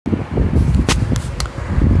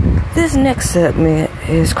This next segment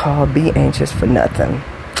is called Be Anxious for Nothing.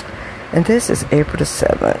 And this is April the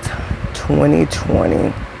 7th,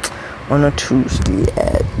 2020, on a Tuesday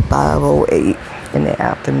at 5:08 in the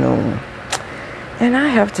afternoon. And I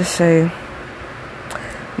have to say,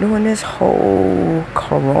 during this whole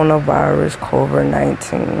coronavirus,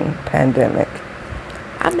 COVID-19 pandemic,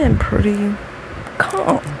 I've been pretty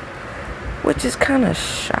calm, which is kind of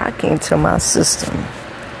shocking to my system.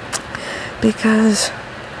 Because,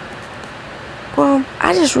 well,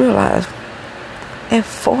 I just realized at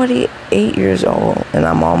 48 years old, and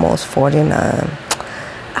I'm almost 49,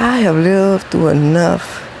 I have lived through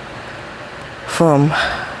enough, from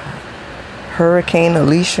Hurricane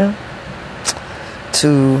Alicia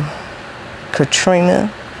to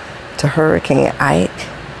Katrina to Hurricane Ike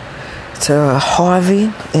to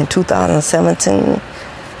Harvey in 2017,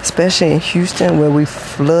 especially in Houston where we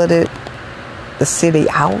flooded the city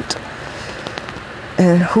out.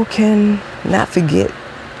 And who can not forget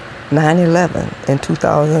 9/11 in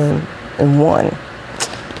 2001?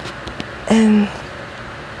 And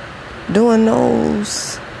during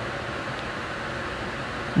those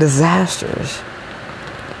disasters,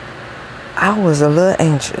 I was a little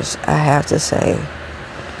anxious, I have to say.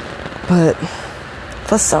 But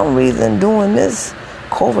for some reason, during this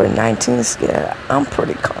COVID-19 scare, I'm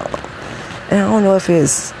pretty calm. And I don't know if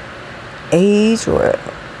it's age or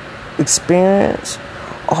experience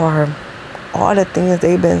or all the things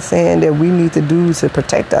they've been saying that we need to do to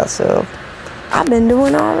protect ourselves. I've been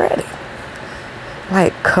doing already.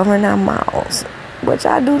 Like covering our mouths, which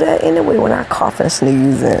I do that anyway when I cough and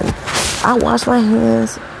sneeze. And I wash my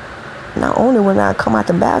hands. Not only when I come out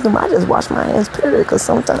the bathroom, I just wash my hands, period. Because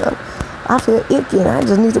sometimes I feel icky and I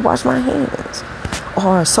just need to wash my hands.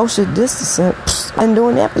 Or social distancing, I've been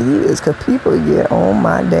doing that for years because people get on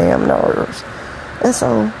my damn nerves. And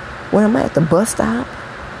so when I'm at the bus stop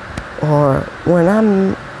or when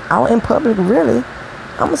I'm out in public, really,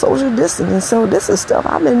 I'm a social distancing. So this is stuff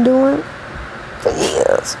I've been doing for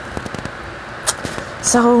years.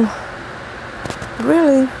 So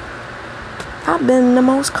really, I've been the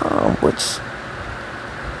most calm, which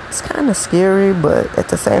is kind of scary, but at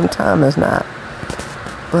the same time it's not.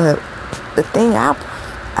 But the thing I've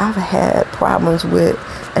had problems with,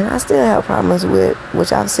 and I still have problems with,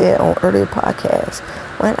 which I've said on earlier podcasts,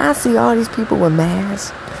 when I see all these people with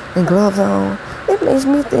masks and gloves on, it makes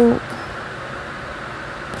me think,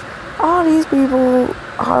 all these people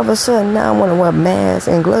all of a sudden now want to wear masks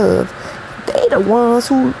and gloves. They the ones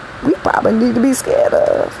who we probably need to be scared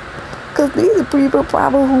of. Because these are people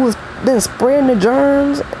probably who has been spreading the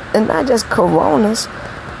germs, and not just coronas,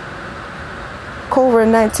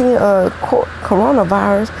 COVID-19,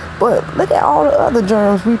 coronavirus, but look at all the other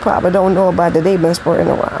germs we probably don't know about that they've been spreading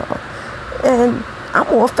around. And I'm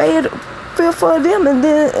more fearful for them, and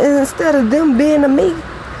then instead of them being to me.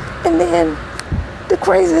 And then the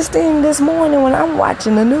craziest thing this morning when I'm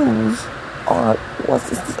watching the news, or what's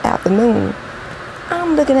this afternoon,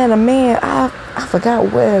 I'm looking at a man, I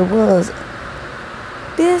forgot where it was.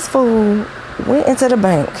 This fool went into the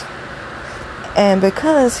bank, and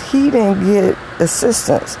because he didn't get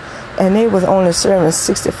assistance and they was only serving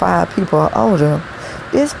 65 people or older,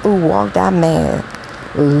 this fool walked out mad,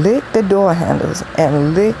 licked the door handles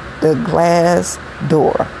and licked the glass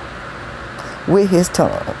door with his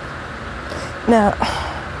tongue. Now,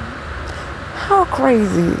 how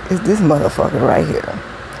crazy is this motherfucker right here?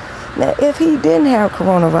 Now, if he didn't have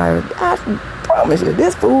coronavirus, I promise you,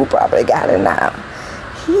 this fool probably got it now.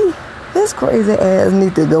 His crazy ass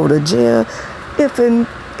need to go to jail, if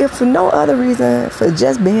for no other reason, for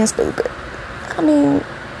just being stupid. I mean,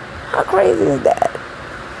 how crazy is that?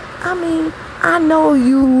 I mean, I know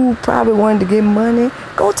you probably wanted to get money.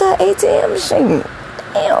 Go to an ATM machine.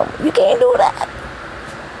 Damn, you can't do that.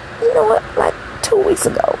 You know what? Like 2 weeks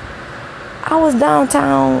ago, I was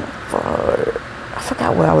downtown I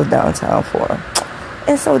forgot what I was downtown for.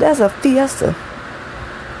 And so there's a Fiesta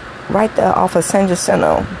right there off of San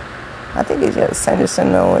Jacinto. I think it's just San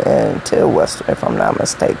Jacinto and Till Western, if I'm not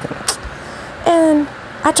mistaken. And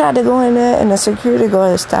I tried to go in there, and the security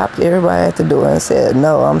guard stopped everybody at the door and said,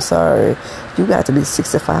 "No, I'm sorry. You got to be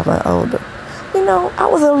 65 and older." You know, I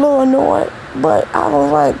was a little annoyed, but I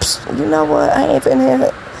was like, you know what? I ain't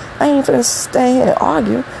finna stay here and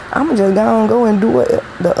argue. I'm just gonna go and do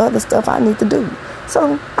the other stuff I need to do.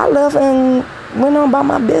 So I left and went on about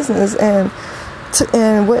my business, and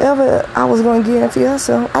whatever I was gonna get in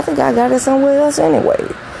Fiesta, I think I got it somewhere else anyway.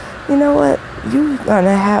 You know what? You're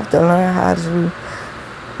gonna have to learn how to.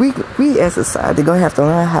 We as a society gonna have to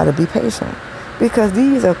learn how to be patient, because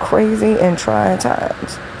these are crazy and trying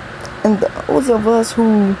times. And those of us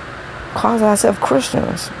who call ourselves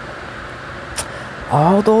Christians,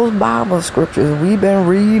 all those Bible scriptures we've been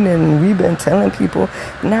reading and we've been telling people,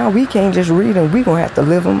 now we can't just read them, we're going to have to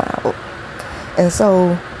live them out. And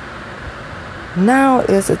so now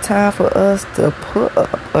is a time for us to put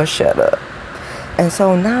up or shut up. And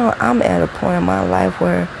so now I'm at a point in my life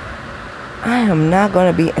where I am not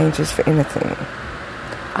going to be anxious for anything.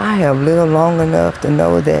 I have lived long enough to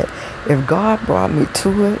know that if God brought me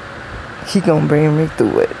to it, He going to bring me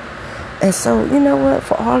through it. And so, you know what?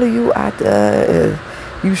 For all of you out there,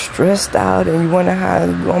 if you stressed out and you wonder how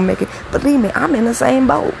you're going to make it, believe me, I'm in the same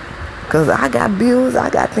boat. Because I got bills,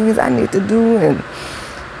 I got things I need to do, and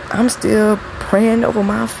I'm still praying over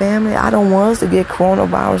my family. I don't want us to get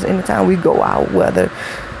coronavirus anytime we go out, whether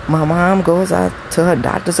my mom goes out to her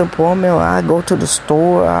doctor's appointment, or I go to the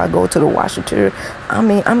store, or I go to the washer. I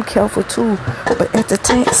mean, I'm careful too. But at the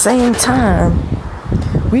same time,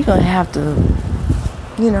 we're going to have to,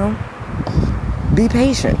 be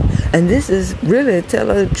patient. And this is really, tell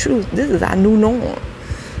her the truth, this is our new norm.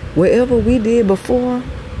 Whatever we did before,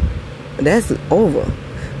 that's over.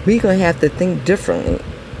 We're going to have to think differently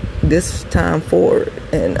this time forward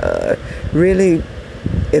and really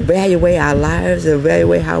evaluate our lives,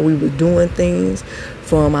 evaluate how we were doing things,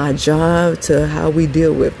 from our job to how we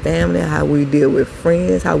deal with family, how we deal with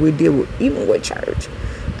friends, how we deal with even with church.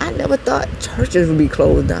 I never thought churches would be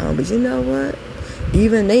closed down, but you know what?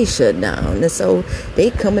 Even they shut down. And so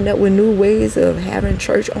they coming up with new ways of having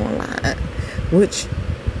church online, which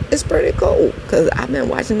is pretty cool, because I've been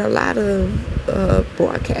watching a lot of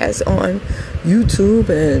broadcasts on YouTube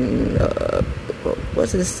and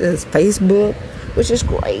Facebook, which is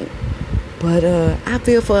great. But I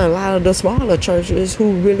feel for a lot of the smaller churches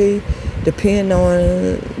who really depend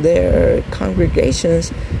on their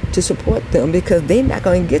congregations to support them, because they're not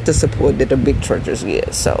going to get the support that the big churches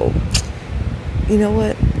get. So, you know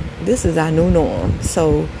what? This is our new norm.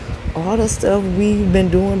 So all the stuff we've been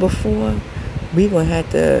doing before, we're going to have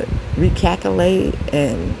to recalculate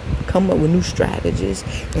and come up with new strategies,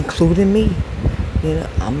 including me.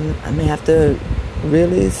 I'm going to have to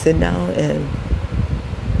really sit down and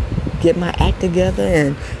get my act together.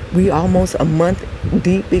 And we almost a month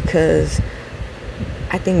deep, because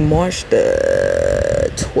I think March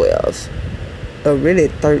the 12th, or really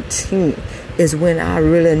 13th, is when I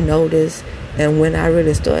really noticed and when I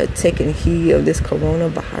really started taking heed of this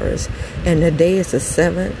coronavirus. And the day is the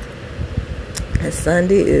 7th, and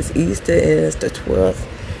Sunday is Easter, and it's the 12th,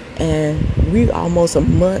 and we almost a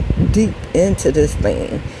month deep into this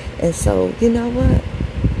thing. And so, you know what?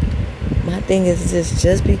 My thing is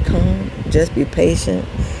just be calm, just be patient,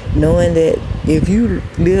 knowing that if you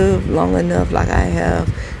live long enough like I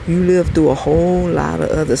have, you live through a whole lot of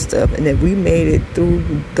other stuff. And if we made it through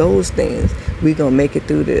those things, we're going to make it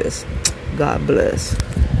through this. God bless.